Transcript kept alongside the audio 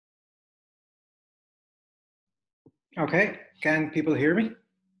Okay, can people hear me?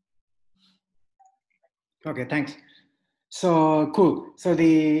 Okay, thanks. So cool. So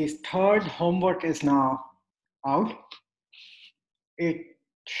the third homework is now out. It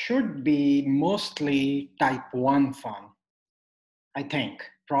should be mostly type 1 fun, I think.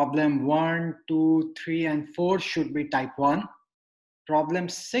 Problem 1, 2, 3, and 4 should be type 1. Problem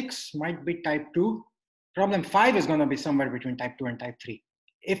 6 might be type 2. Problem 5 is going to be somewhere between type 2 and type 3.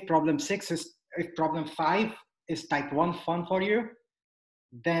 If problem 5 is type 1 fun for you,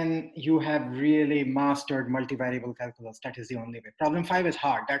 then you have really mastered multivariable calculus. That is the only way. Problem 5 is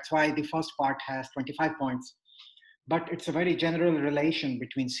hard. That's why the first part has 25 points, but it's a very general relation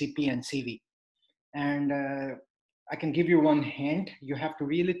between CP and CV. And I can give you one hint. You have to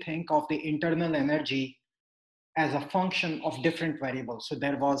really think of the internal energy as a function of different variables. So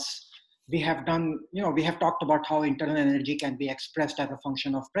we have talked about how internal energy can be expressed as a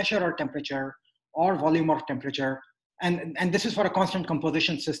function of pressure or temperature or volume or temperature. And this is for a constant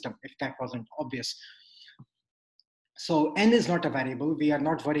composition system, if that wasn't obvious. So n is not a variable. We are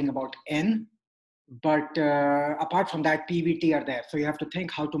not worrying about n, but apart from that, PVT are there. So you have to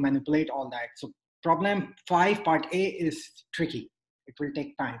think how to manipulate all that. So problem 5, part A is tricky. It will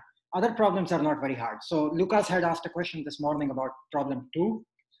take time. Other problems are not very hard. So Lucas had asked a question this morning about problem 2,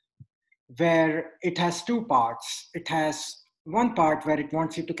 where it has two parts. It has one part where it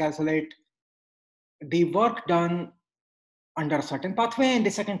wants you to calculate the work done under a certain pathway, and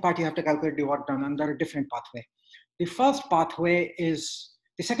the second part you have to calculate the work done under a different pathway. The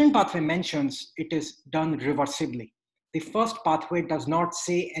second pathway mentions it is done reversibly. The first pathway does not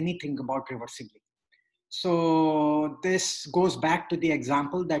say anything about reversibly. So this goes back to the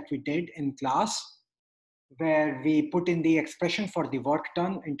example that we did in class, where we put in the expression for the work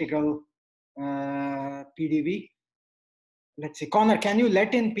done, integral PDV. Let's see, Connor, can you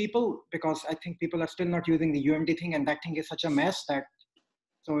let in people? Because I think people are still not using the UMD thing, and that thing is such a mess that,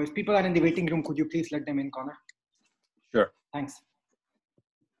 so if people are in the waiting room, could you please let them in, Connor? Sure. Thanks.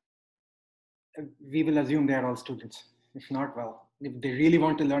 We will assume they are all students. If not, well, if they really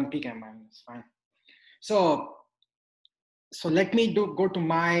want to learn PCAM, it's fine. So let me go to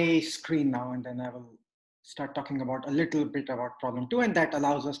my screen now, and then I will start talking about a little bit about problem 2, and that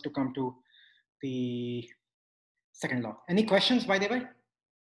allows us to come to the second law. Any questions, by the way?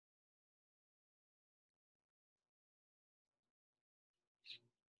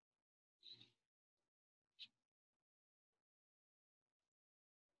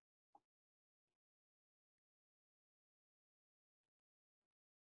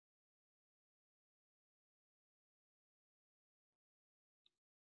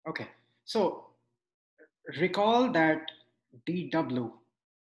 Okay, so recall that dW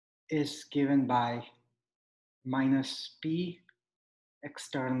is given by minus P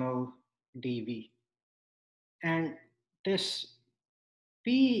external dV. And this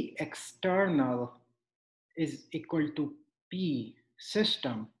P external is equal to P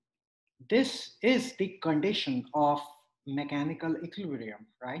system. This is the condition of mechanical equilibrium,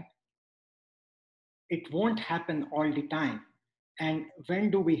 right? It won't happen all the time. And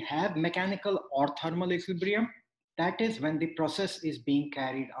when do we have mechanical or thermal equilibrium? That is when the process is being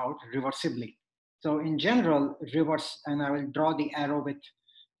carried out reversibly. So in general, reverse, and I will draw the arrow with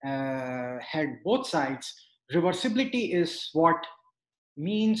head both sides. Reversibility is what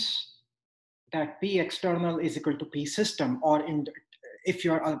means that P external is equal to P system, or if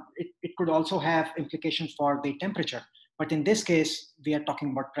you're, it could also have implications for the temperature. But in this case, we are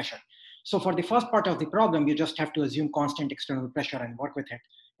talking about pressure. So for the first part of the problem, you just have to assume constant external pressure and work with it.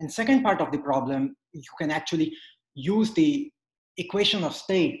 In second part of the problem, you can actually use the equation of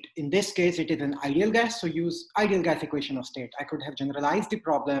state. In this case, it is an ideal gas, so use ideal gas equation of state. I could have generalized the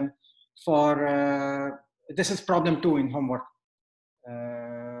problem for, this is problem 2 in homework.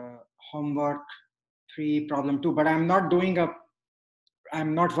 Homework 3, problem 2, but I'm not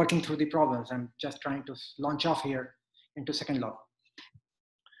working through the problems. I'm just trying to launch off here into second law.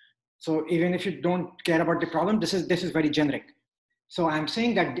 So even if you don't care about the problem, this is very generic. So I'm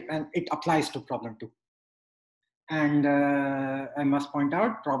saying that it applies to problem 2. And I must point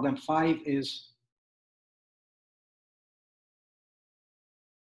out problem 5 is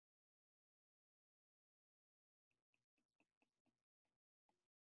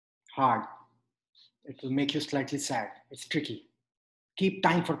hard. It will make you slightly sad. It's tricky. Keep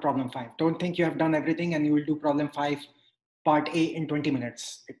time for problem 5. Don't think you have done everything and you will do problem 5 part A in 20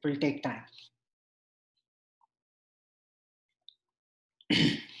 minutes. It will take time.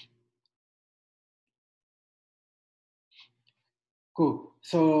 Cool.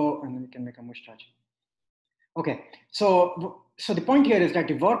 So, and then we can make a mustache. Okay. So So the point here is that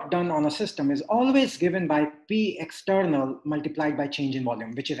the work done on a system is always given by P external multiplied by change in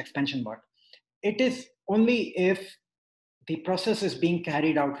volume, which is expansion work. It is only if the process is being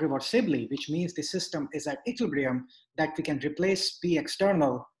carried out reversibly, which means the system is at equilibrium, that we can replace P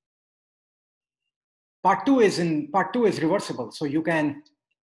external. Part two is reversible, so you can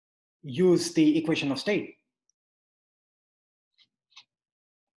use the equation of state.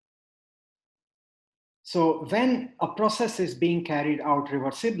 So when a process is being carried out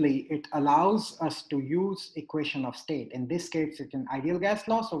reversibly, it allows us to use equation of state. In this case, it's an ideal gas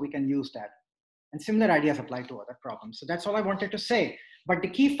law, so we can use that. And similar ideas apply to other problems. So that's all I wanted to say. But the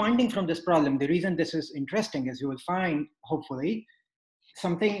key finding from this problem, the reason this is interesting is you will find, hopefully,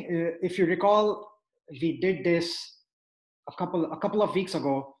 something, if you recall, we did this a couple of weeks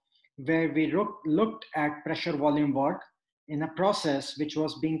ago, where we looked at pressure volume work in a process which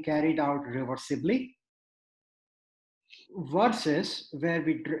was being carried out reversibly, versus where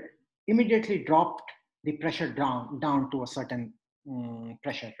we immediately dropped the pressure down to a certain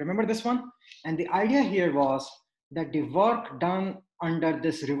pressure. Remember this one? And the idea here was that the work done under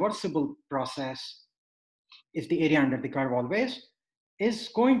this reversible process is the area under the curve always, is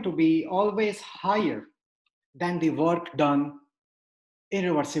going to be always higher than the work done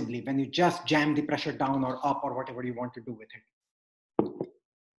irreversibly when you just jam the pressure down or up or whatever you want to do with it.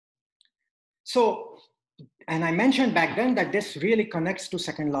 So, and I mentioned back then that this really connects to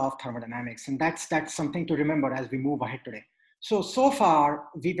second law of thermodynamics, and that's something to remember as we move ahead today. So far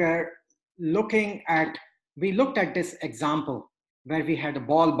we looked at this example where we had a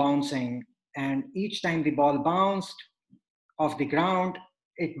ball bouncing, and each time the ball bounced off the ground,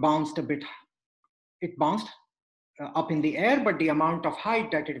 it bounced up in the air, but the amount of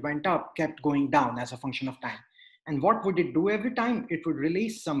height that it went up kept going down as a function of time. And what would it do every time? It would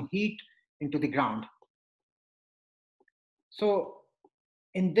release some heat into the ground. So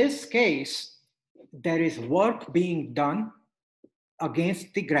in this case, there is work being done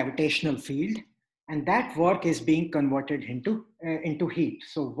against the gravitational field, and that work is being converted into heat.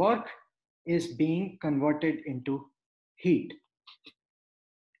 So work is being converted into heat.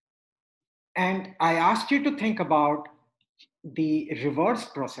 And I asked you to think about the reverse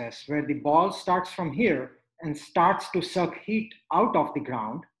process where the ball starts from here and starts to suck heat out of the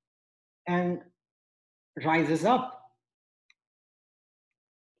ground and rises up.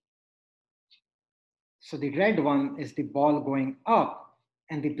 So the red one is the ball going up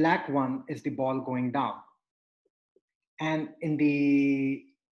and the black one is the ball going down. And in the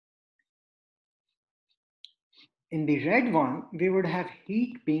red one, we would have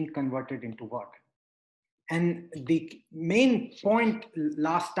heat being converted into work. And the main point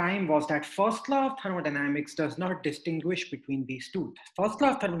last time was that first law of thermodynamics does not distinguish between these two. First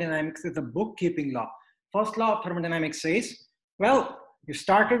law of thermodynamics is a bookkeeping law. First law of thermodynamics says, well, you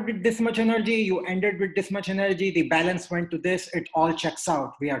started with this much energy, you ended with this much energy, the balance went to this, it all checks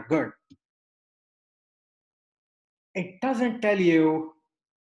out, we are good. It doesn't tell you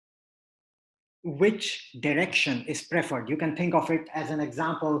which direction is preferred. You can think of it as an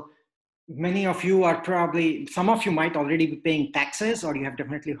example. Many of you are probably, some of you might already be paying taxes, or you have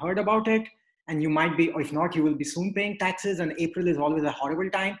definitely heard about it. And you might be, or if not, you will be soon paying taxes, and April is always a horrible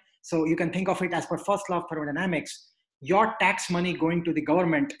time. So you can think of it as per first law of thermodynamics. Your tax money going to the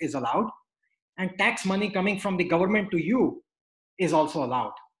government is allowed, and tax money coming from the government to you is also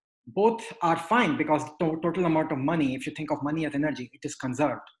allowed. Both are fine because the total amount of money, if you think of money as energy, it is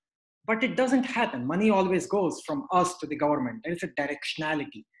conserved. But it doesn't happen. Money always goes from us to the government. There is a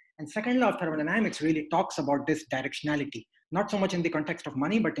directionality. And second law of thermodynamics really talks about this directionality, not so much in the context of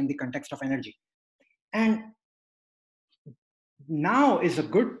money, but in the context of energy. And now is a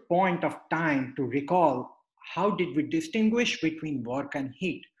good point of time to recall how did we distinguish between work and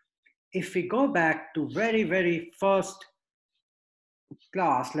heat. If we go back to very, very first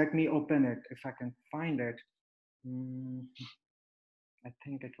class, let me open it if I can find it. I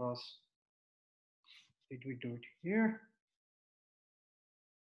think it was, did we do it here?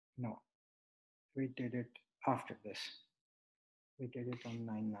 No, we did it after this. We did it on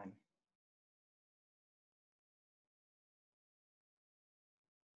 9/9.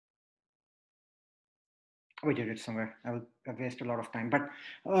 We did it somewhere. I've wasted a lot of time, but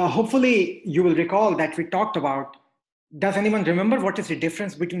hopefully you will recall that we talked about, does anyone remember what is the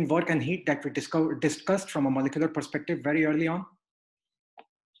difference between work and heat that we discussed from a molecular perspective very early on?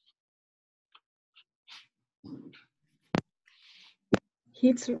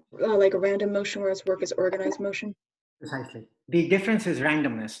 Heat's like a random motion, whereas work is organized motion. Precisely. The difference is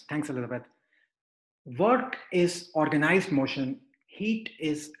randomness. Thanks, Elizabeth. Work is organized motion, heat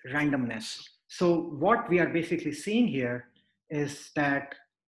is randomness. So what we are basically seeing here is that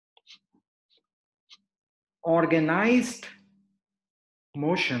organized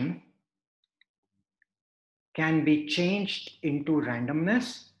motion can be changed into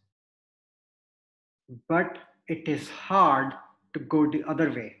randomness, but it is hard to go the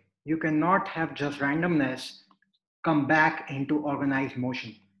other way. You cannot have just randomness come back into organized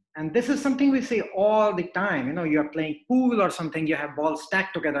motion. And this is something we say all the time. You know, you're playing pool or something, you have balls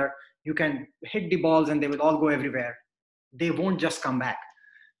stacked together, you can hit the balls and they will all go everywhere. They won't just come back.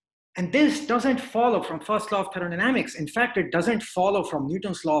 And this doesn't follow from first law of thermodynamics. In fact, it doesn't follow from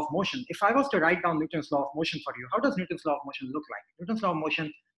Newton's law of motion. If I was to write down Newton's law of motion for you, how does Newton's law of motion look like? Newton's law of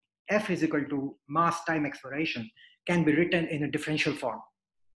motion, F is equal to mass time acceleration, can be written in a differential form.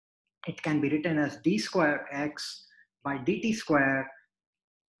 It can be written as d square x by dt square.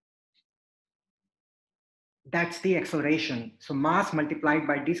 That's the acceleration. So mass multiplied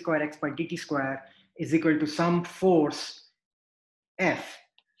by d square x by dt square is equal to some force F.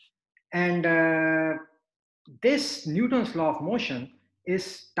 And this Newton's law of motion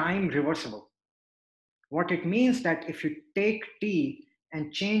is time reversible. What it means that if you take t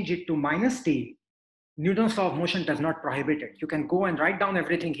and change it to minus t, Newton's law of motion does not prohibit it. You can go and write down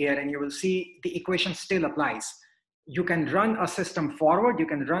everything here and you will see the equation still applies. You can run a system forward, you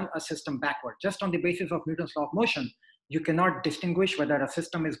can run a system backward. Just on the basis of Newton's law of motion, you cannot distinguish whether a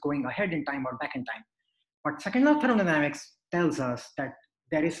system is going ahead in time or back in time. But second law of thermodynamics tells us that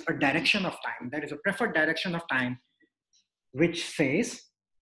there is a direction of time, there is a preferred direction of time, which says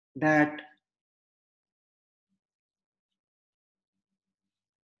that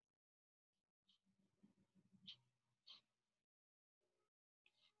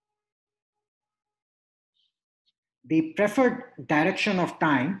the preferred direction of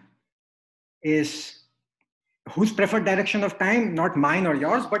time is, whose preferred direction of time? Not mine or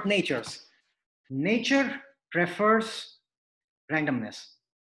yours, but nature's. Nature prefers randomness.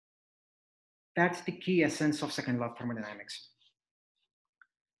 That's the key essence of second law of thermodynamics.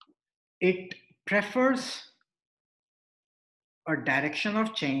 It prefers a direction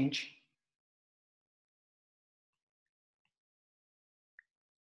of change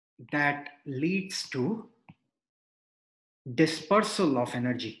that leads to dispersal of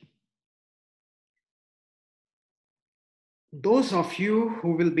energy. Those of you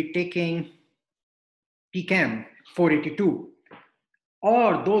who will be taking PChem 482,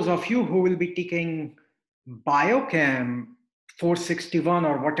 or those of you who will be taking Biochem 461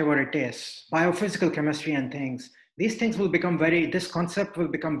 or whatever it is, biophysical chemistry and things, these things will become this concept will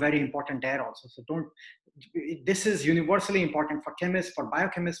become very important there also. So this is universally important for chemists, for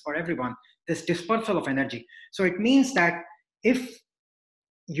biochemists, for everyone, this dispersal of energy. So it means that if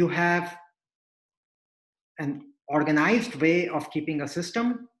you have an organized way of keeping a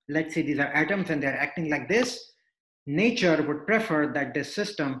system, let's say these are atoms and they're acting like this, nature would prefer that this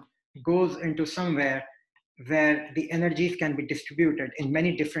system goes into somewhere where the energies can be distributed in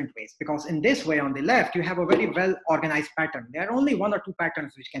many different ways. Because in this way, on the left, you have a very well organized pattern. There are only one or two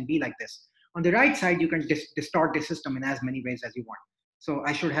patterns which can be like this. On the right side, you can distort the system in as many ways as you want. So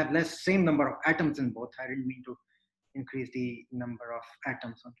I should have same number of atoms in both. I didn't mean to increase the number of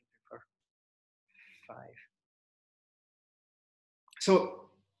atoms on paper. 5. So,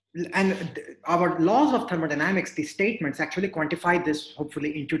 and our laws of thermodynamics, the statements actually quantify this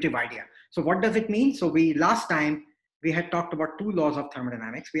hopefully intuitive idea. So what does it mean? So last time we had talked about 2 laws of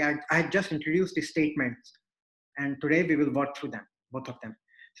thermodynamics. I had just introduced the statements, and today we will work through them, both of them.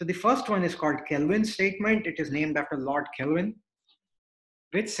 So the first one is called Kelvin's statement. It is named after Lord Kelvin,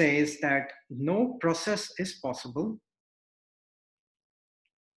 which says that no process is possible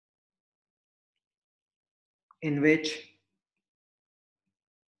in which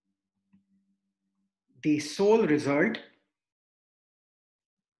the sole result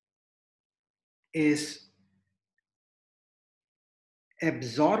is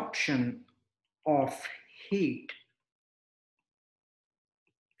absorption of heat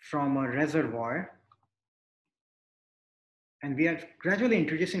from a reservoir. And we are gradually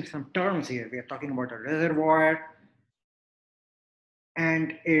introducing some terms here. We are talking about a reservoir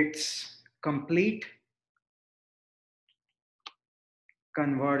and its complete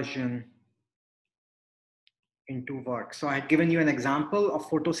conversion into work. So I had given you an example of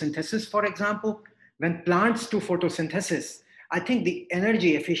photosynthesis, for example. When plants do photosynthesis, I think the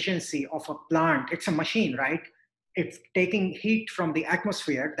energy efficiency of a plant, it's a machine, right? It's taking heat from the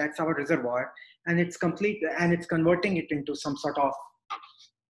atmosphere, that's our reservoir, and it's converting it into some sort of,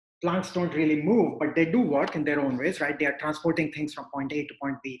 plants don't really move, but they do work in their own ways, right? They are transporting things from point A to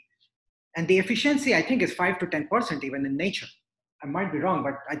point B. And the efficiency, I think, is 5 to 10% even in nature. I might be wrong,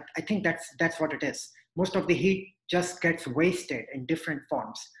 but I think that's what it is. Most of the heat just gets wasted in different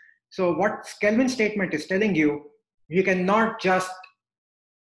forms. So what Kelvin's statement is telling you, you cannot just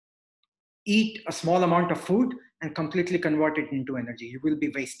eat a small amount of food and completely convert it into energy. You will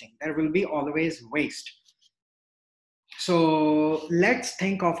be wasting. There will be always waste. So let's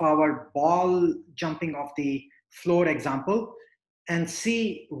think of our ball jumping off the floor example and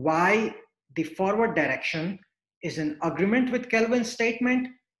see why the forward direction is in agreement with Kelvin's statement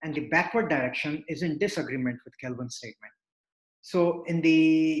and the backward direction is in disagreement with Kelvin's statement. So in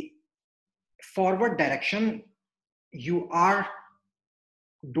the forward direction, you are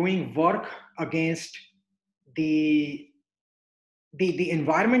doing work against the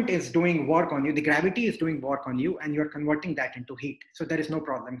environment is doing work on you, the gravity is doing work on you, and you're converting that into heat. So there is no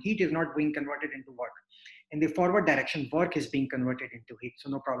problem. Heat is not being converted into work. In the forward direction, work is being converted into heat, so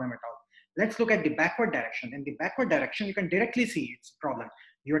no problem at all. Let's look at the backward direction. In the backward direction, you can directly see its problem.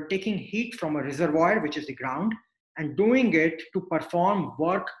 You're taking heat from a reservoir, which is the ground, and doing it to perform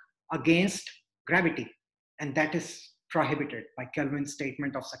work against gravity. And that is prohibited by Kelvin's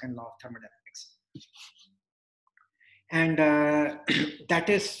statement of second law of thermodynamics. And that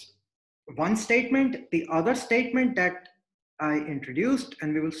is one statement. The other statement that I introduced,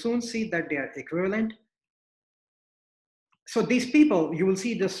 and we will soon see that they are equivalent. So these people, you will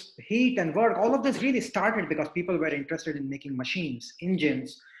see this heat and work, all of this really started because people were interested in making machines,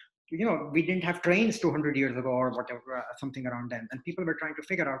 engines. You know, we didn't have trains 200 years ago or whatever, something around then. And people were trying to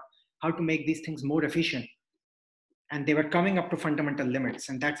figure out how to make these things more efficient. And they were coming up to fundamental limits.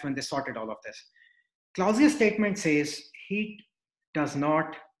 And that's when they sorted all of this. Clausius' statement says heat does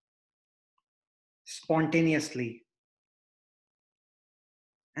not spontaneously.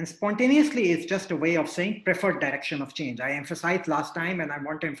 And spontaneously is just a way of saying preferred direction of change. I emphasized last time and I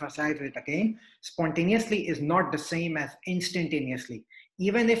want to emphasize it again. Spontaneously is not the same as instantaneously.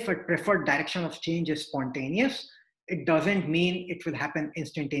 Even if a preferred direction of change is spontaneous, it doesn't mean it will happen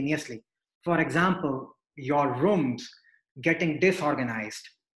instantaneously. For example, your rooms getting disorganized.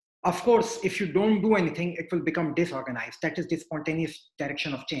 Of course, if you don't do anything, it will become disorganized. That is the spontaneous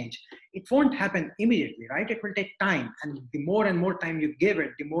direction of change. It won't happen immediately, right? It will take time. And the more and more time you give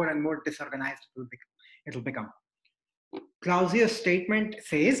it, the more and more disorganized it will become. Clausius' statement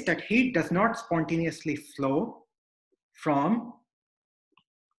says that heat does not spontaneously flow from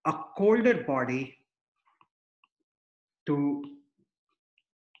a colder body to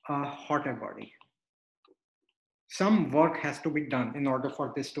a hotter body. Some work has to be done in order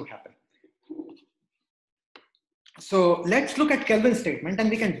for this to happen. So let's look at Kelvin's statement, and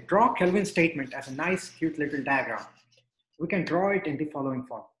we can draw Kelvin's statement as a nice, cute little diagram. We can draw it in the following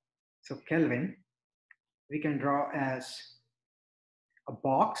form. So Kelvin, we can draw as a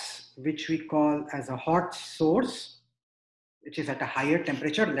box, which we call as a hot source, which is at a higher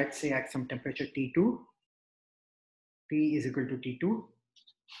temperature. Let's say at some temperature T2. T is equal to T2.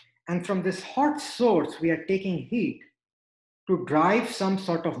 And from this hot source, we are taking heat to drive some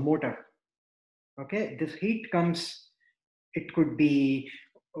sort of motor. Okay, this heat comes, it could be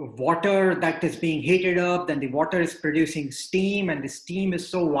water that is being heated up, then the water is producing steam, and the steam is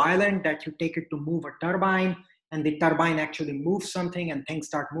so violent that you take it to move a turbine, and the turbine actually moves something and things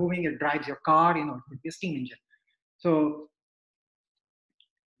start moving, it drives your car, you know, it could be a steam engine. So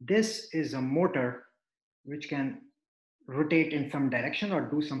this is a motor which can rotate in some direction or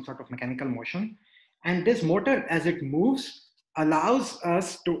do some sort of mechanical motion. And this motor, as it moves, allows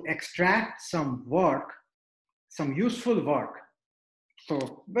us to extract some work, some useful work.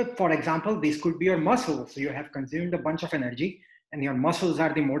 So, but for example, these could be your muscles. So you have consumed a bunch of energy and your muscles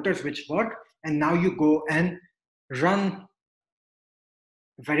are the motors which work. And now you go and run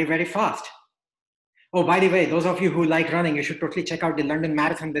very, very fast. Oh, by the way, those of you who like running, you should totally check out the London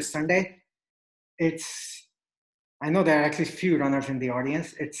Marathon this Sunday. I know there are actually few runners in the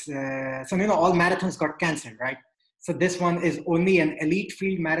audience. So you know, all marathons got canceled, right? So this one is only an elite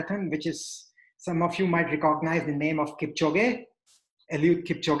field marathon, which is, some of you might recognize the name of Kipchoge, Eliud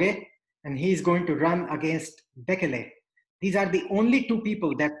Kipchoge, and he's going to run against Bekele. These are the only two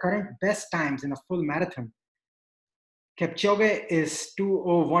people that current best times in a full marathon. Kipchoge is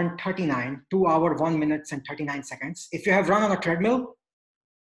 2:01:39, 2 hours, 1 minute and 39 seconds. If you have run on a treadmill,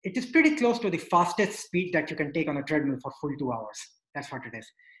 it is pretty close to the fastest speed that you can take on a treadmill for full 2 hours. That's what it is.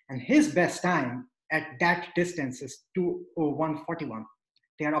 And his best time at that distance is 2:01:41.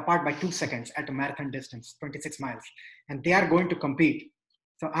 They are apart by 2 seconds at a marathon distance, 26 miles. And they are going to compete.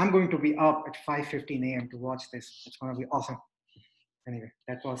 So I'm going to be up at 5:15 a.m. to watch this. It's going to be awesome. Anyway,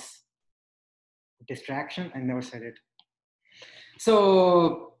 that was a distraction. I never said it.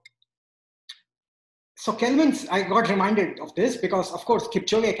 So So Kelvin's, I got reminded of this because, of course,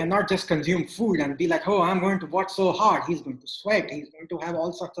 Kipchoge cannot just consume food and be like, oh, I'm going to work so hard. He's going to sweat. He's going to have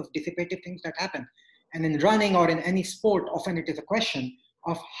all sorts of dissipative things that happen. And in running or in any sport, often it is a question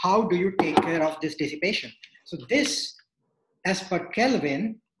of how do you take care of this dissipation. So this, as per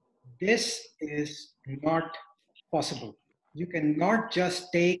Kelvin, this is not possible. You cannot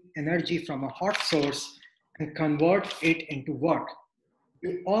just take energy from a hot source and convert it into work.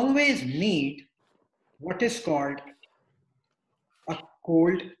 You always need what is called a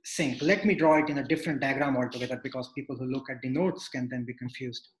cold sink. Let me draw it in a different diagram altogether because people who look at the notes can then be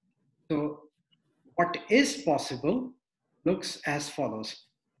confused. So what is possible looks as follows.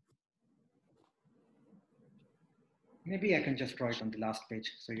 Maybe I can just draw it on the last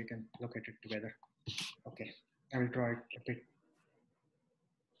page so you can look at it together. Okay, I will draw it a bit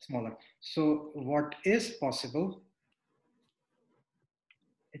smaller. So what is possible,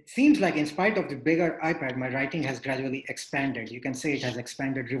 it seems like in spite of the bigger iPad, my writing has gradually expanded. You can say it has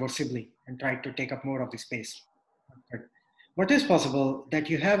expanded reversibly and tried to take up more of the space. But what is possible that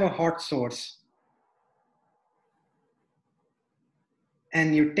you have a hot source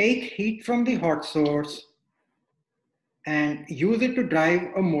and you take heat from the hot source and use it to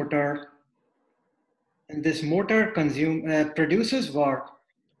drive a motor, and this motor produces work,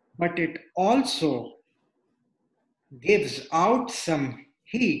 but it also gives out some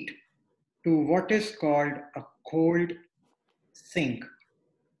heat to what is called a cold sink.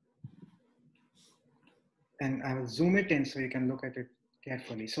 And I will zoom it in so you can look at it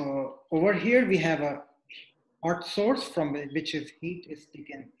carefully. So over here we have a hot source from which is heat is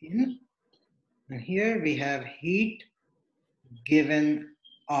taken in, and here we have heat given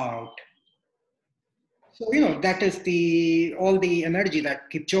out. So, you know, that is all the energy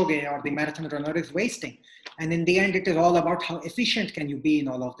that Kipchoge or the marathon runner is wasting. And in the end, it is all about how efficient can you be in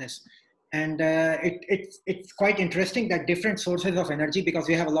all of this. And it's quite interesting that different sources of energy, because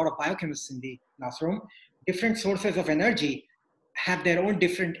we have a lot of biochemists in the classroom, different sources of energy have their own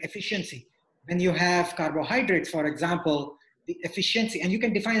different efficiency. When you have carbohydrates, for example, the efficiency, and you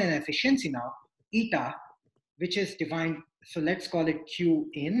can define an efficiency now, eta, which is defined, so let's call it Q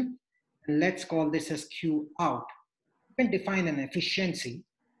in, and let's call this as Q out. You can define an efficiency,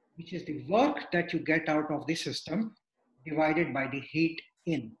 which is the work that you get out of the system divided by the heat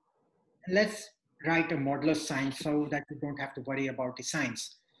in. And let's write a modulus sign so that you don't have to worry about the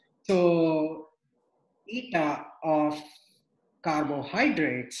signs. So eta of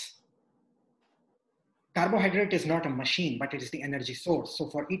carbohydrate is not a machine, but it is the energy source. So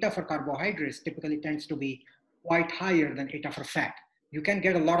for eta for carbohydrates typically tends to be quite higher than eta for fat. You can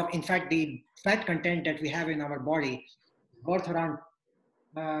get a lot of, in fact, the fat content that we have in our body worth around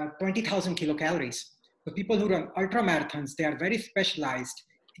 20,000 kilocalories. So people who run ultra marathons, they are very specialized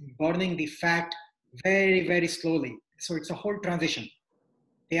in burning the fat very, very slowly. So it's a whole transition.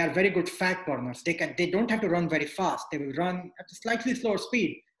 They are very good fat burners. They don't have to run very fast. They will run at a slightly slower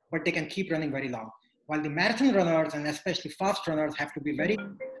speed, but they can keep running very long. While the marathon runners and especially fast runners have to be very.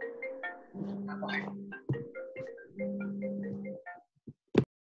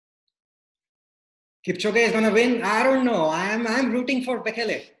 Kipchoge is going to win. I don't know. I'm rooting for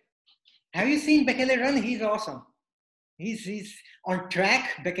Bekele. Have you seen Bekele run? He's awesome. He's on track.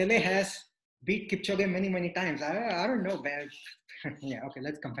 Bekele has beat Kipchoge many, many times. I don't know. Yeah, okay,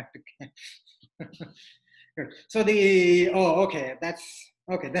 let's come back to Good. So okay, that's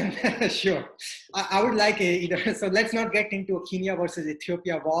okay then. Sure, I would like either. So let's not get into a Kenya versus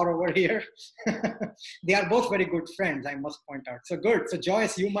Ethiopia war over here. They are both very good friends, I must point out. So good. So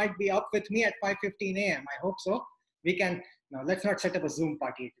Joyce, you might be up with me at 5:15 a.m. I hope so. We can. No, let's not set up a Zoom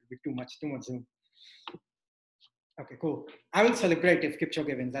party. It will be too much Zoom. Okay, cool. I will celebrate if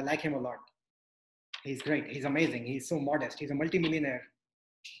Kipchoge wins. I like him a lot. He's great. He's amazing. He's so modest. He's a multimillionaire.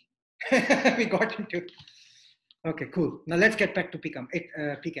 We got into. Okay, cool. Now let's get back to PCAM.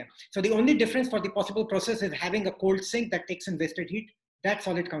 So the only difference for the possible process is having a cold sink that takes in wasted heat. That's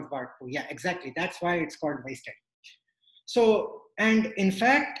all it comes back to. Yeah, exactly. That's why it's called wasted. So, and in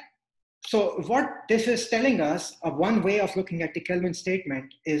fact, so what this is telling us, one way of looking at the Kelvin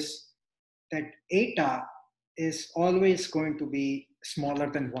statement is that eta is always going to be smaller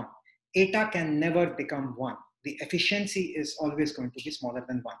than 1. Eta can never become 1. The efficiency is always going to be smaller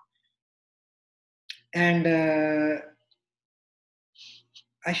than 1. And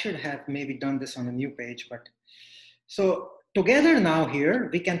I should have maybe done this on a new page, but so together now here,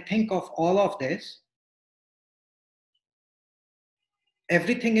 we can think of all of this.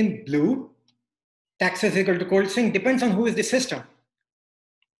 Everything in blue, taxes equal to cold sink, depends on who is the system.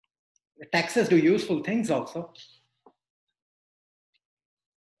 The taxes do useful things also.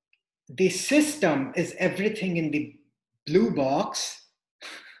 the system is everything in the blue box,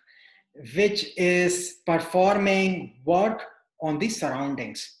 which is performing work on the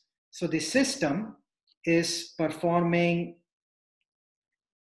surroundings. So the system is performing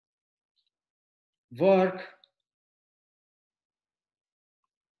work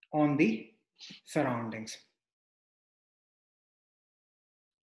on the surroundings.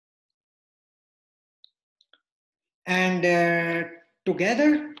 And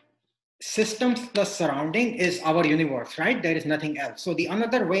together, systems plus surrounding is our universe, right? There is nothing else. So the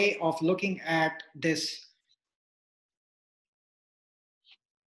another way of looking at this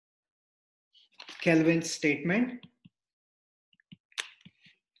Kelvin's statement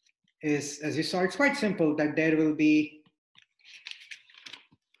is, as you saw, it's quite simple, that there will be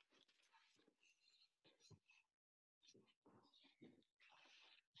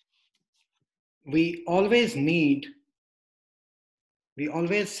we always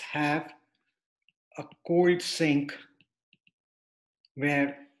have a cold sink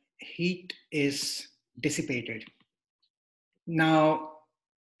where heat is dissipated. Now,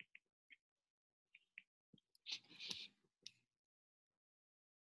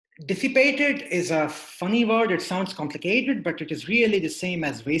 dissipated is a funny word. It sounds complicated, but it is really the same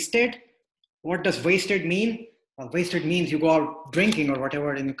as wasted. What does wasted mean? Well, wasted means you go out drinking or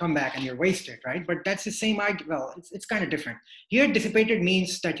whatever and you come back and you're wasted, right? But that's the same idea. Well, it's kind of different. Here, dissipated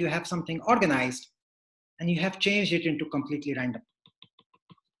means that you have something organized and you have changed it into completely random.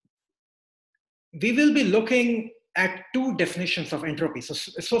 We will be looking at two definitions of entropy.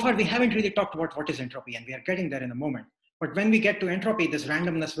 So far, we haven't really talked about what is entropy, and we are getting there in a moment. But when we get to entropy, this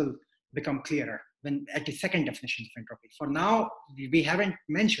randomness will become clearer when at the second definition of entropy. For now, we haven't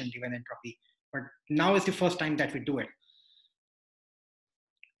mentioned even entropy, but now is the first time that we do it.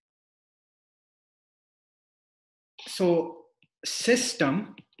 So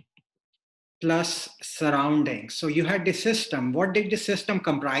system plus surroundings. So you had the system. What did the system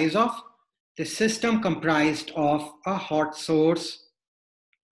comprise of? The system comprised of a hot source,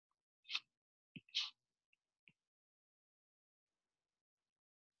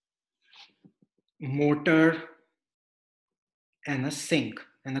 motor, and a sink,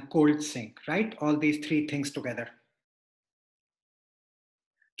 and a cold sink, right? All these three things together.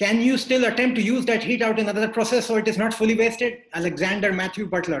 Can you still attempt to use that heat out in another process so it is not fully wasted? Alexander Matthew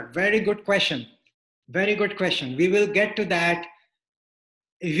Butler, very good question. Very good question. We will get to that.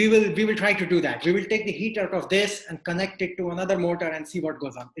 We will try to do that. We will take the heat out of this and connect it to another motor and see what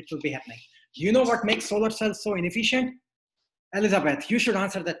goes on. It will be happening. You know what makes solar cells so inefficient? Elizabeth, you should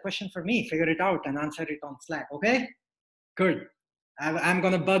answer that question for me. Figure it out and answer it on Slack, okay? Good. I'm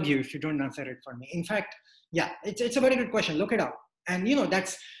gonna bug you if you don't answer it for me. In fact, yeah, it's a very good question. Look it up. And you know,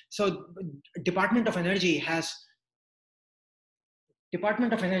 that's, so Department of Energy's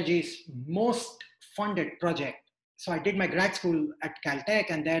most funded project. So I did my grad school at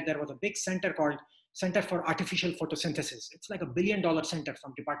Caltech, and there was a big center called Center for Artificial Photosynthesis. It's like $1 billion center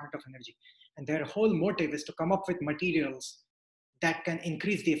from Department of Energy. And their whole motive is to come up with materials that can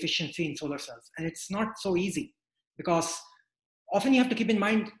increase the efficiency in solar cells. And it's not so easy, because often you have to keep in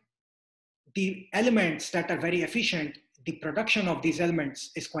mind the elements that are very efficient, the production of these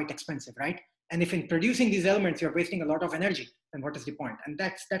elements is quite expensive, right? And if in producing these elements, you're wasting a lot of energy, then what is the point? And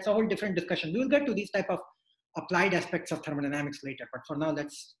that's a whole different discussion. We will get to these type of applied aspects of thermodynamics later, but for now,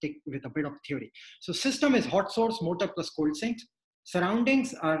 let's stick with a bit of theory. So system is hot source, motor plus cold sinks.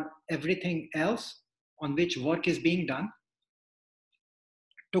 Surroundings are everything else on which work is being done.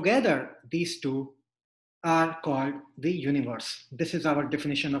 Together, these two are called the universe. This is our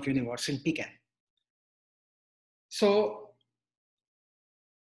definition of universe in PCAM. So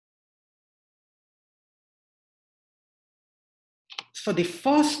the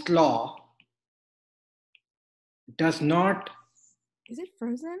first law does not. Is it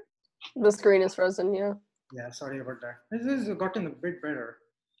frozen? The screen is frozen, yeah. Yeah, sorry about that. This has gotten a bit better,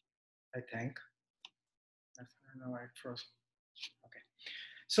 I think. I don't know why it froze. Okay.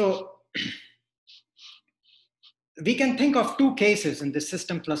 So we can think of two cases in the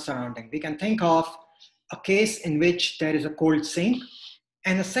system plus surrounding. We can think of a case in which there is a cold sink,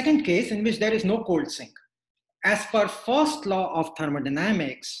 and a second case in which there is no cold sink. As per first law of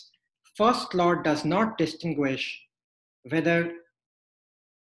thermodynamics, first law does not distinguish whether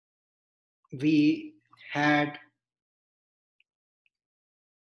we had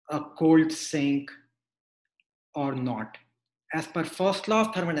a cold sink or not. As per first law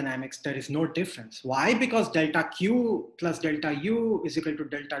of thermodynamics, there is no difference. Why? Because delta Q plus delta U is equal to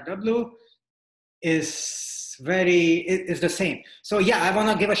delta W is the same. So yeah, I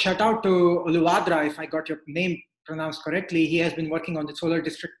want to give a shout out to Oluwadra, if I got your name pronounced correctly. He has been working on the solar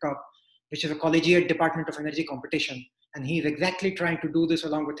district of which is a collegiate Department of Energy competition. And he's exactly trying to do this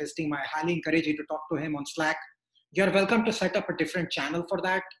along with his team. I highly encourage you to talk to him on Slack. You're welcome to set up a different channel for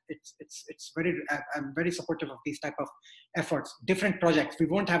that. I'm very supportive of these type of efforts, different projects. We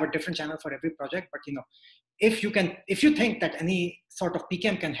won't have a different channel for every project, but if you think that any sort of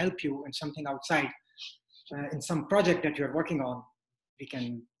PKM can help you in something outside, in some project that you're working on,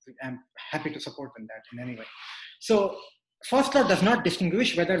 I'm happy to support in that in any way. So first law does not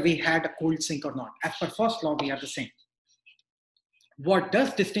distinguish whether we had a cold sink or not. As per first law, we are the same. What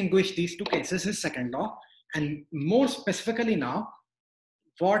does distinguish these two cases is second law. And more specifically now,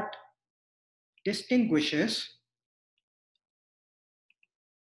 what distinguishes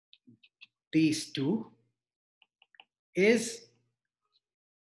these two is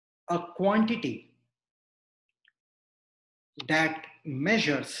a quantity that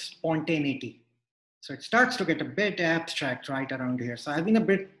measures spontaneity. So it starts to get a bit abstract right around here. So I've been a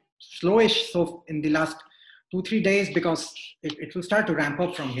bit slowish so in the last 2-3 days because it will start to ramp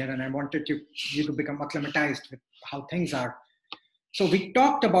up from here, and I wanted you to become acclimatized with how things are. So we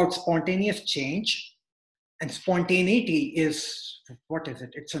talked about spontaneous change, and spontaneity is, what is it?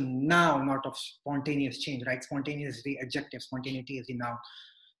 It's a noun, not of spontaneous change, right? Spontaneous is the adjective, spontaneity is the noun.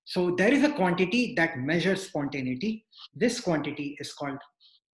 So there is a quantity that measures spontaneity. This quantity is called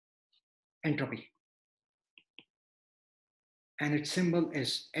entropy. And its symbol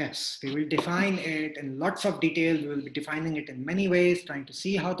is S. We will define it in lots of detail. We will be defining it in many ways, trying to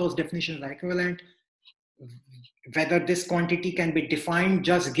see how those definitions are equivalent. Whether this quantity can be defined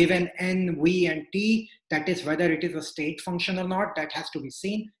just given N, V, and T, that is whether it is a state function or not, that has to be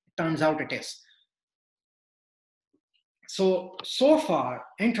seen. It turns out it is. So far,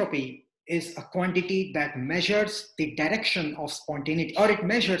 entropy is a quantity that measures the direction of spontaneity, or it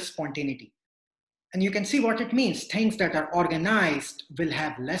measures spontaneity. And you can see what it means. Things that are organized will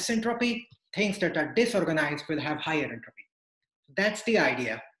have less entropy. Things that are disorganized will have higher entropy. That's the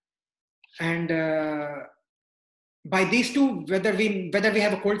idea. And by these two, whether we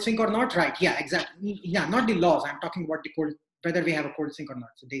have a cold sink or not, right? Yeah, exactly. Yeah, not the laws. I'm talking about whether we have a cold sink or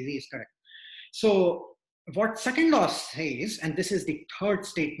not. So Daisy is correct. So what second law says, and this is the third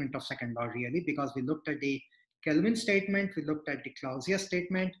statement of second law really, because we looked at the Kelvin statement, we looked at the Clausius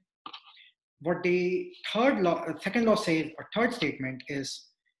statement. What the second law says, or third statement, is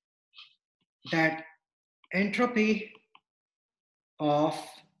that entropy of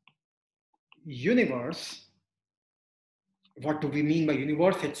universe, what do we mean by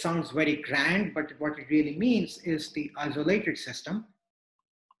universe? It sounds very grand, but what it really means is the isolated system,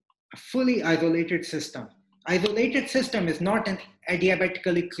 a fully isolated system. Isolated system is not an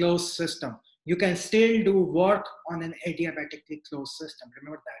adiabatically closed system. You can still do work on an adiabatically closed system.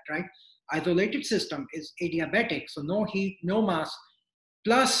 Remember that, right? Isolated system is adiabatic, so no heat, no mass,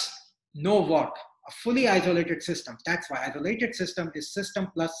 plus no work. A fully isolated system. That's why isolated system is system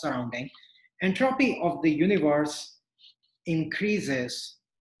plus surrounding. Entropy of the universe increases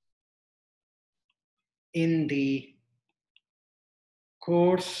in the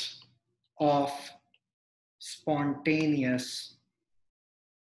course of spontaneous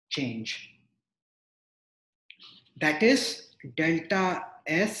change. That is, delta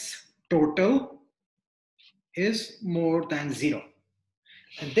S total is more than 0.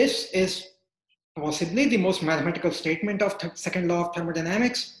 And this is possibly the most mathematical statement of second law of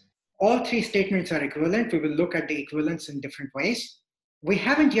thermodynamics. All three statements are equivalent. We will look at the equivalence in different ways. We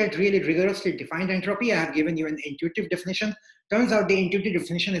haven't yet really rigorously defined entropy. I have given you an intuitive definition. Turns out the intuitive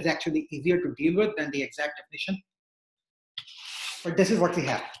definition is actually easier to deal with than the exact definition. But this is what we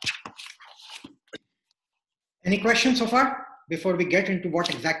have. Any questions so far before we get into what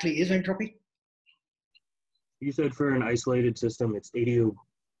exactly is entropy? You said for an isolated system, it's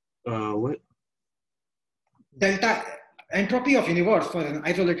what? Delta entropy of universe for an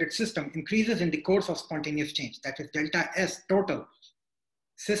isolated system increases in the course of spontaneous change. That is delta S total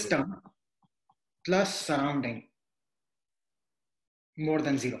system plus surrounding more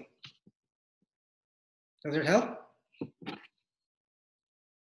than 0. Does it help?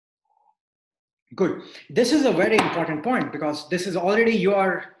 Good. This is a very important point because this is already you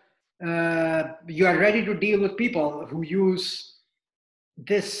are ready to deal with people who use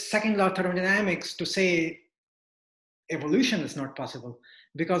this second law of thermodynamics to say evolution is not possible.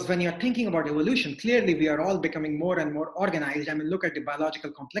 Because when you're thinking about evolution, clearly we are all becoming more and more organized. I mean, look at the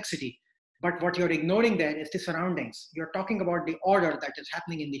biological complexity. But what you're ignoring there is the surroundings. You're talking about the order that is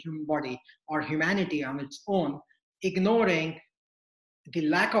happening in the human body or humanity on its own, ignoring the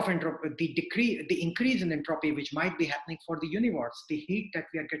lack of entropy, the increase in entropy which might be happening for the universe, the heat that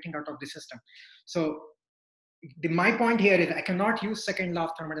we are getting out of the system. So my point here is I cannot use second law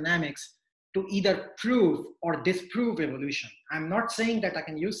of thermodynamics to either prove or disprove evolution. I'm not saying that I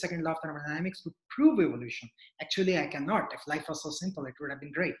can use second law of thermodynamics to prove evolution. Actually, I cannot. If life was so simple, it would have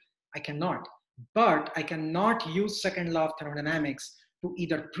been great. I cannot. But I cannot use second law of thermodynamics to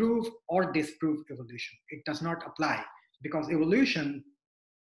either prove or disprove evolution. It does not apply because evolution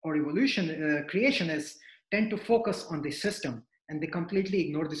or creationists tend to focus on the system and they completely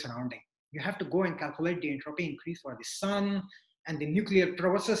ignore the surrounding. You have to go and calculate the entropy increase for the sun and the nuclear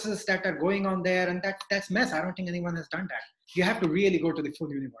processes that are going on there, and that's mess. I don't think anyone has done that. You have to really go to the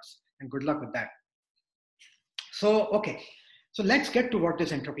full universe, and good luck with that. So, okay, so let's get to what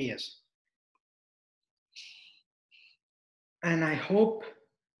this entropy is. And I hope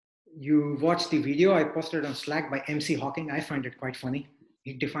you watched the video I posted on Slack by MC Hawking. I find it quite funny.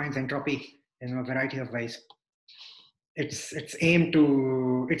 He defines entropy in a variety of ways. It's aimed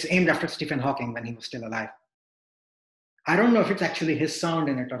after Stephen Hawking when he was still alive. I don't know if it's actually his sound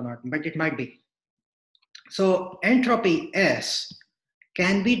in it or not, but it might be. So entropy S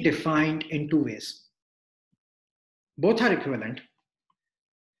can be defined in two ways. Both are equivalent.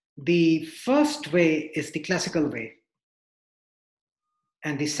 The first way is the classical way,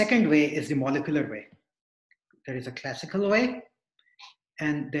 and the second way is the molecular way. There is a classical way,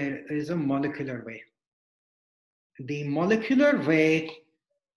 and there is a molecular way. The molecular way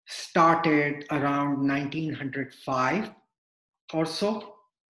started around 1905 or so.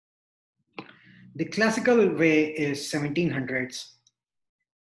 The classical way is 1700s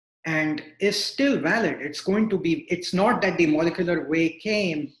and is still valid. It's not that the molecular way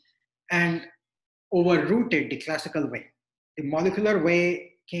came and overrooted the classical way. The molecular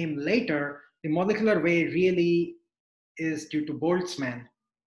way came later. The molecular way really is due to Boltzmann,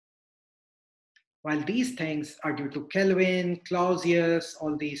 while these things are due to Kelvin, Clausius,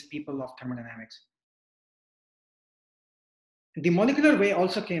 all these people of thermodynamics. The molecular way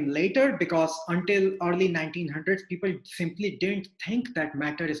also came later because until early 1900s, people simply didn't think that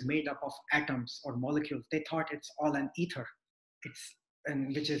matter is made up of atoms or molecules. They thought it's all an ether.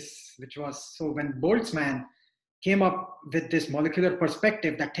 So when Boltzmann came up with this molecular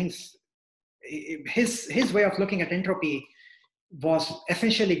perspective that thinks his way of looking at entropy was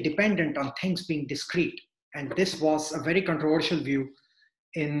essentially dependent on things being discrete. And this was a very controversial view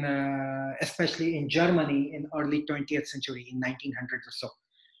especially in Germany in early 20th century, in 1900s or so.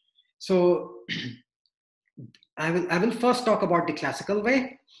 So I will first talk about the classical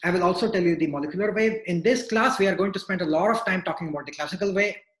way. I will also tell you the molecular way. In this class, we are going to spend a lot of time talking about the classical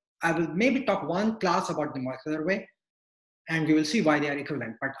way. I will maybe talk one class about the molecular way, and we will see why they are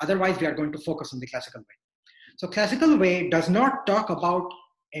equivalent. But otherwise, we are going to focus on the classical way. So classical way does not talk about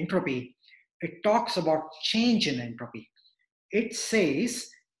entropy. It talks about change in entropy. It says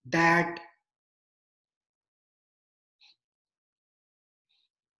that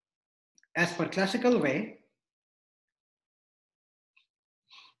as per classical way,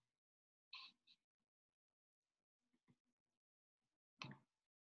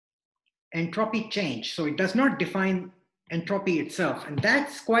 entropy change. So it does not define entropy itself, and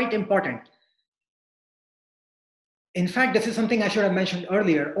that's quite important. In fact, this is something I should have mentioned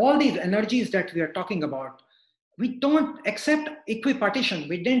earlier. All these energies that we are talking about, we don't accept equipartition.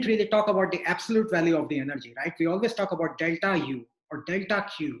 We didn't really talk about the absolute value of the energy, right? We always talk about delta U or delta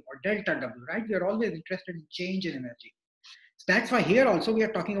Q or delta W, right? We are always interested in change in energy. So that's why here also we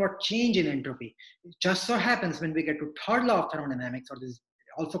are talking about change in entropy. It just so happens when we get to third law of thermodynamics, or this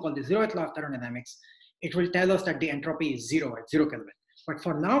also called the zeroth law of thermodynamics, it will tell us that the entropy is zero at 0 Kelvin. But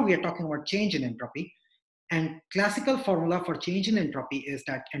for now, we are talking about change in entropy. And classical formula for change in entropy is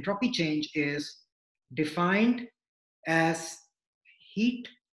that entropy change is defined as heat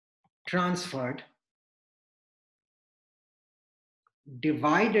transferred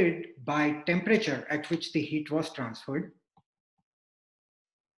divided by temperature at which the heat was transferred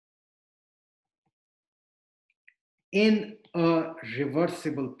in a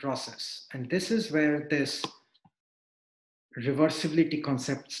reversible process. And this is where this reversibility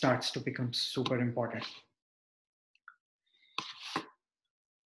concept starts to become super important.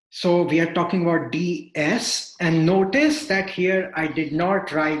 So we are talking about ds, and notice that here I did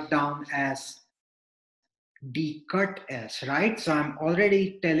not write down as d cut s, right? So I'm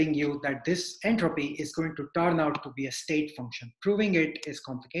already telling you that this entropy is going to turn out to be a state function. Proving it is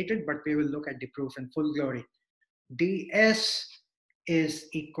complicated, but we will look at the proof in full glory. ds is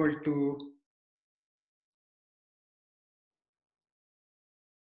equal to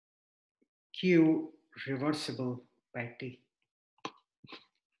q reversible by t.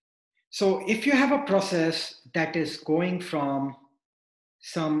 So if you have a process that is going from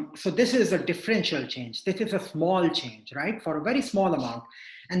so this is a differential change. This is a small change, right? For a very small amount.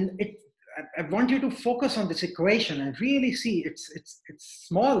 And I want you to focus on this equation and really see it's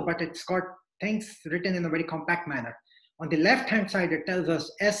small, but it's got things written in a very compact manner. On the left-hand side, it tells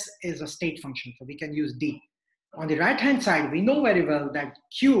us S is a state function, so we can use D. On the right-hand side, we know very well that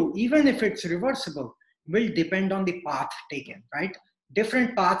Q, even if it's reversible, will depend on the path taken, right?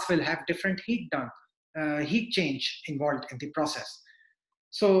 Different paths will have different heat change involved in the process.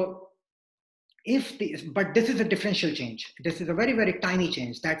 So but this is a differential change. This is a very, very tiny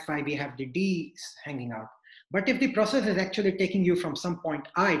change. That's why we have the D's hanging out. But if the process is actually taking you from some point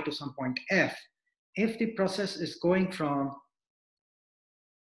I to some point F, if the process is going from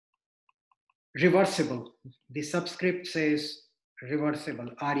reversible, the subscript says reversible,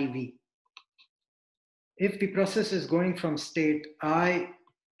 REV. If the process is going from state I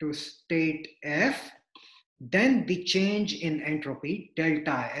to state F, then the change in entropy,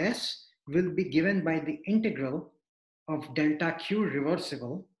 delta S, will be given by the integral of delta Q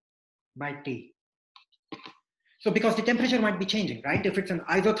reversible by T. So because the temperature might be changing, right? If it's an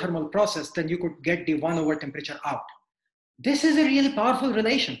isothermal process, then you could get the 1 over temperature out. This is a really powerful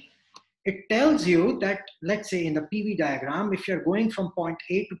relation. It tells you that, let's say in the PV diagram, if you're going from point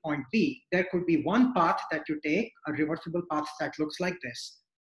A to point B, there could be one path that you take, a reversible path that looks like this,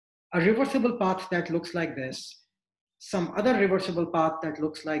 a reversible path that looks like this, some other reversible path that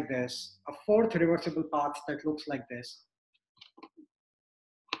looks like this, a fourth reversible path that looks like this.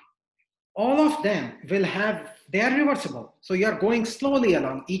 All of them will have, they are reversible. So you're going slowly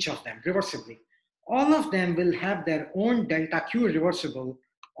along each of them, reversibly. All of them will have their own delta Q reversible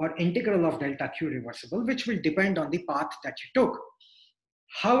or integral of delta Q reversible, which will depend on the path that you took.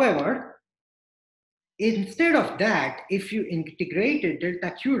 However, instead of that, if you integrated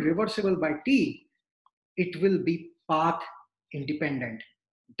delta Q reversible by T, it will be path independent.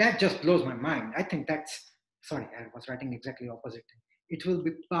 That just blows my mind. I think that's, sorry, I was writing exactly opposite. It will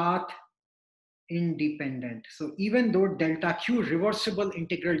be path independent. So even though delta Q reversible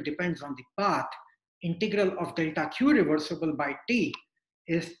integral depends on the path, integral of delta Q reversible by T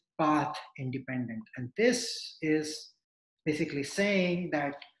is path independent. And this is basically saying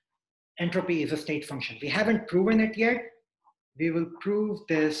that entropy is a state function. We haven't proven it yet. We will prove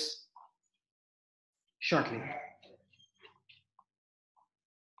this shortly.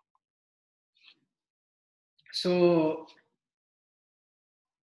 So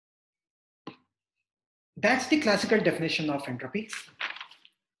that's the classical definition of entropy.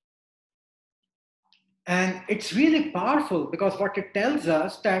 And it's really powerful because what it tells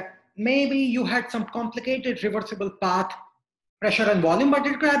us that maybe you had some complicated reversible path, pressure and volume, but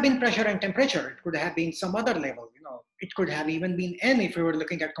it could have been pressure and temperature. It could have been some other level, you know, it could have even been N if we were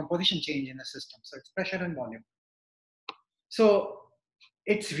looking at composition change in a system. So it's pressure and volume. So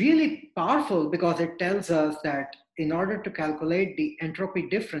it's really powerful because it tells us that in order to calculate the entropy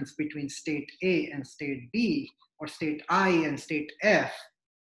difference between state A and state B, or state I and state F,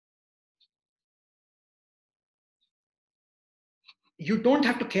 you don't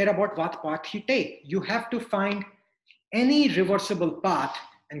have to care about what path you take. You have to find any reversible path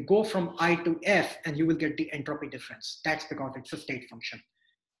and go from I to F, and you will get the entropy difference. That's because it's a state function.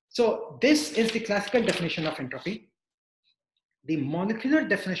 So this is the classical definition of entropy. The molecular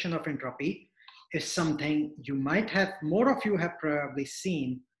definition of entropy is something you might have, more of you have probably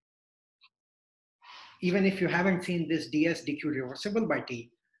seen, even if you haven't seen this ds dq reversible by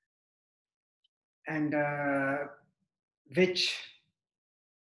T, and which,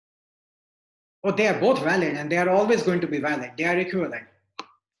 oh, they are both valid and they are always going to be valid. They are equivalent.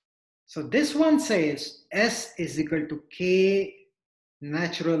 So this one says S is equal to K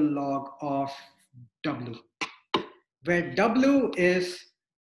natural log of W, where W is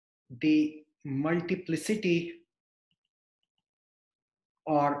the multiplicity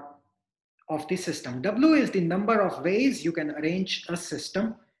or of the system. W is the number of ways you can arrange a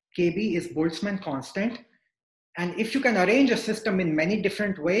system. KB is Boltzmann constant. And if you can arrange a system in many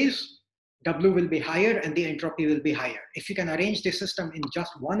different ways, W will be higher and the entropy will be higher. If you can arrange the system in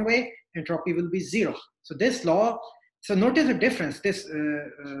just one way, entropy will be 0. So this law, so notice the difference.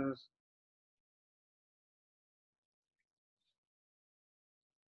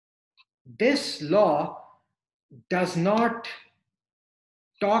 This law does not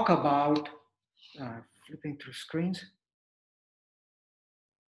talk about, flipping through screens.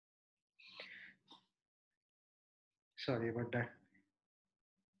 Sorry about that.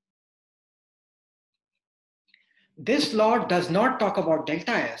 This law does not talk about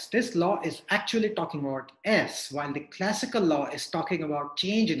delta S. This law is actually talking about S, while the classical law is talking about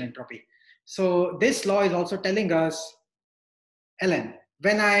change in entropy. So this law is also telling us ln.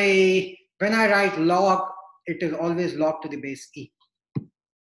 When I write log, it is always log to the base E.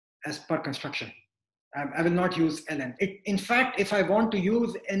 as per construction. I will not use ln. In fact, if I want to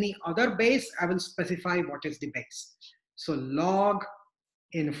use any other base, I will specify what is the base. So log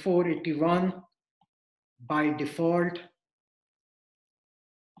in 481 by default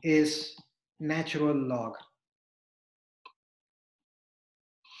is natural log.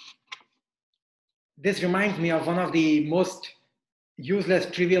 This reminds me of one of the most useless,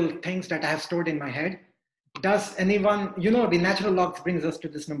 trivial things that I have stored in my head. Does anyone, the natural logs brings us to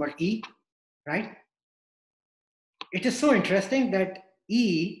this number e, right? It is so interesting that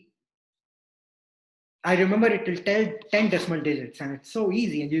e, I remember it will tell 10 decimal digits, and it's so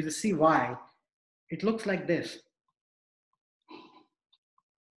easy, and you just see why. It looks like this.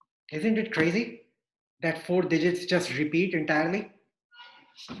 Isn't it crazy that 4 digits just repeat entirely?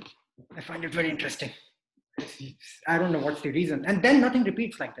 I find it very interesting. I don't know what's the reason. And then nothing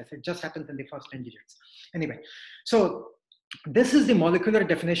repeats like this. It just happens in the first 10 digits. Anyway, so this is the molecular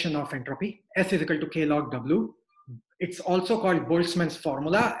definition of entropy. S is equal to K log W. It's also called Boltzmann's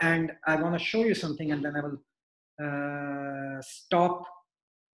formula. And I want to show you something, and then I will stop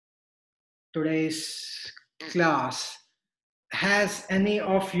today's class. Has any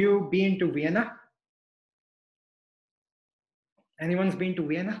of you been to Vienna? Anyone's been to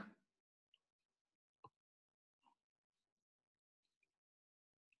Vienna?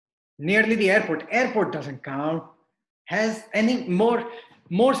 Nearly the airport. Airport doesn't count. Has any more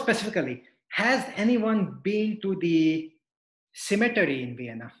specifically, has anyone been to the cemetery in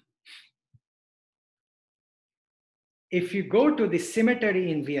Vienna? If you go to the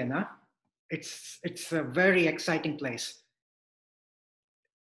cemetery in Vienna, it's a very exciting place.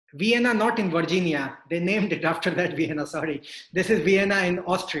 Vienna, not in Virginia. They named it after that Vienna, sorry. This is Vienna in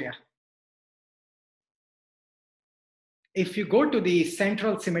Austria. If you go to the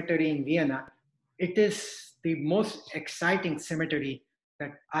central cemetery in Vienna, it is the most exciting cemetery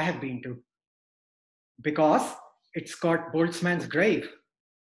that I have been to, because it's got Boltzmann's grave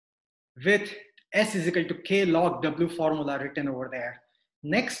with S is equal to K log W formula written over there.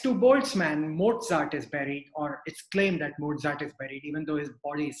 Next to Boltzmann, Mozart is buried, or it's claimed that Mozart is buried, even though his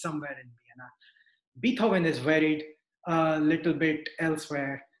body is somewhere in Vienna. Beethoven is buried a little bit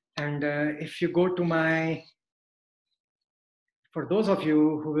elsewhere. And if you go to for those of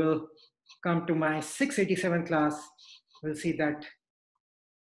you who will come to my 687 class, will see that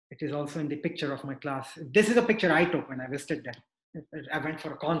it is also in the picture of my class. This is a picture I took when I visited there. I went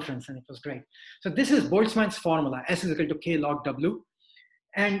for a conference and it was great. So this is Boltzmann's formula, S is equal to K log W.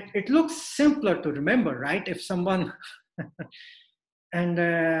 And it looks simpler to remember, right? If someone, and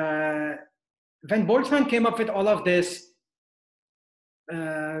when Boltzmann came up with all of this,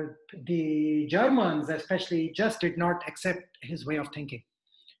 the Germans especially just did not accept his way of thinking.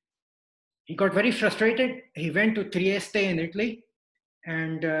 He got very frustrated. He went to Trieste in Italy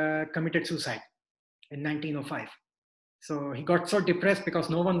and committed suicide in 1905. So he got so depressed because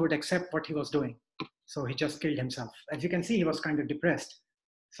no one would accept what he was doing. So he just killed himself. As you can see, he was kind of depressed.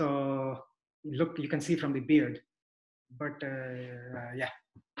 So look, you can see from the beard, but yeah.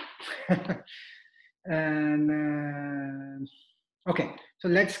 And okay, so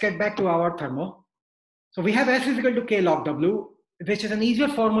let's get back to our thermo. So we have S is equal to K log W, which is an easier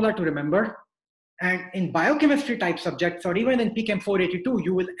formula to remember. And in biochemistry type subjects, or even in PChem 482,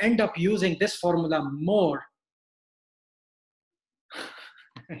 you will end up using this formula more.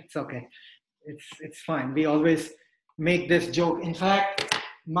 It's okay. It's fine. We always make this joke. In fact,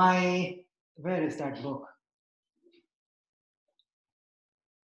 where is that book?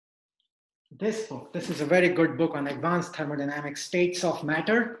 This book. This is a very good book on advanced thermodynamics, States of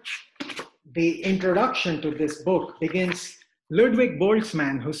Matter. The introduction to this book begins, Ludwig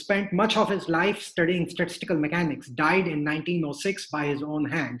Boltzmann, who spent much of his life studying statistical mechanics, died in 1906 by his own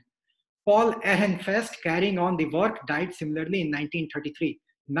hand. Paul Ehrenfest, carrying on the work, died similarly in 1933.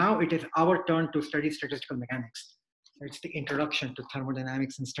 Now it is our turn to study statistical mechanics. It's the introduction to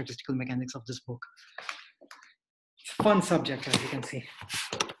thermodynamics and statistical mechanics of this book. It's a fun subject, as you can see.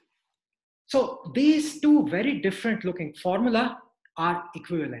 So these two very different looking formula are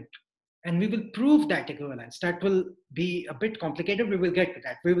equivalent. And we will prove that equivalence. That will be a bit complicated. We will get to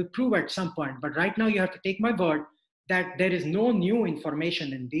that. We will prove at some point. But right now you have to take my word that there is no new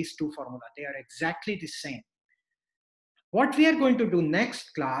information in these two formula. They are exactly the same. What we are going to do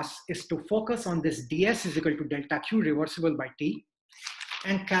next class is to focus on this ds is equal to delta Q reversible by T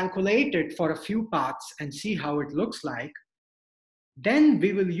and calculate it for a few paths and see how it looks like. Then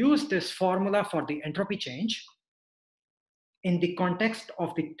we will use this formula for the entropy change in the context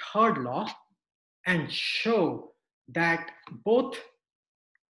of the third law and show that both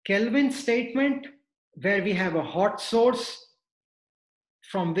Kelvin's statement, where we have a hot source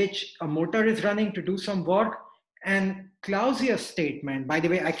from which a motor is running to do some work, and Clausius statement. By the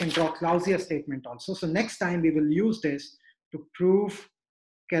way, I can draw Clausius statement also. So next time we will use this to prove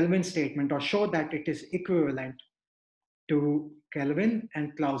Kelvin statement or show that it is equivalent to Kelvin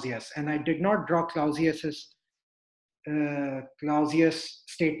and Clausius. And I did not draw Clausius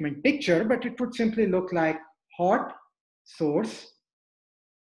statement picture, but it would simply look like hot source,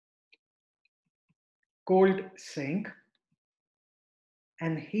 cold sink,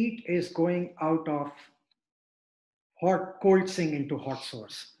 and heat is going out of cold sink into hot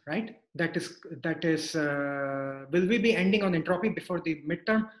source, right? That is. Will we be ending on entropy before the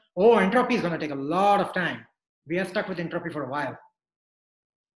midterm? Oh, entropy is going to take a lot of time. We are stuck with entropy for a while.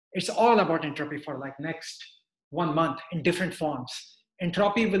 It's all about entropy for like next 1 month in different forms.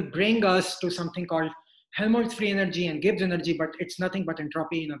 Entropy will bring us to something called Helmholtz free energy and Gibbs energy, but it's nothing but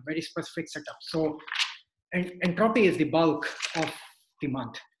entropy in a very specific setup. So entropy is the bulk of the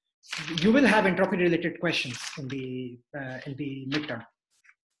month. You will have entropy related questions in the midterm.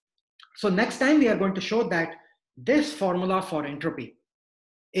 So next time we are going to show that this formula for entropy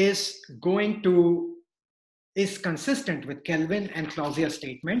is consistent with Kelvin and Clausius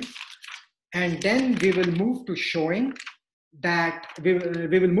statement. And then we will move to showing that we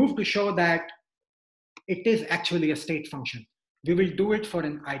will move to show that it is actually a state function. We will do it for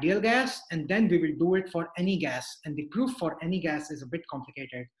an ideal gas, and then we will do it for any gas. And the proof for any gas is a bit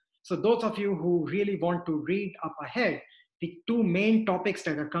complicated. So those of you who really want to read up ahead, the two main topics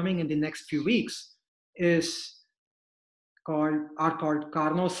that are coming in the next few weeks are called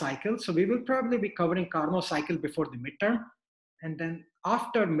Carnot cycle. So we will probably be covering Carnot cycle before the midterm. And then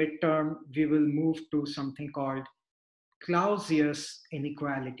after midterm, we will move to something called Clausius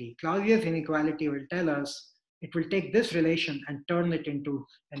inequality. Clausius inequality will tell us, it will take this relation and turn it into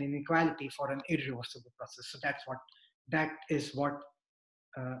an inequality for an irreversible process. So that is what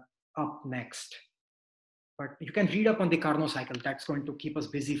up next. But you can read up on the Carnot cycle. That's going to keep us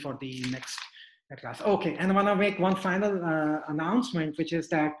busy for the next class. Okay, and I want to make one final announcement, which is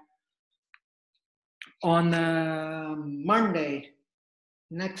that on Monday,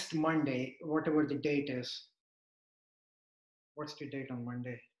 next Monday, whatever the date is, what's the date on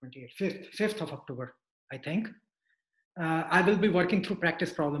Monday? 28th, 5th of October, I think. I will be working through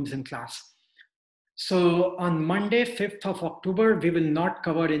practice problems in class. So on Monday, 5th of October, we will not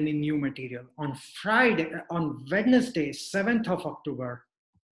cover any new material. On Wednesday, 7th of October,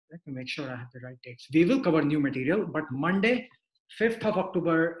 let me make sure I have the right dates. We will cover new material, but Monday, 5th of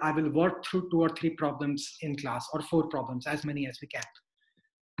October, I will work through 2 or 3 problems in class, or 4 problems, as many as we can.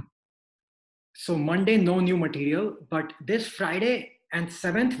 So Monday, no new material, but this Friday and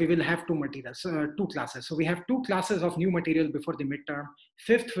 7th, we will have 2 materials, 2 classes. So we have 2 classes of new material before the midterm.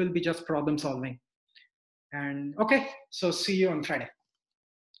 5th will be just problem solving. And okay, so see you on Friday.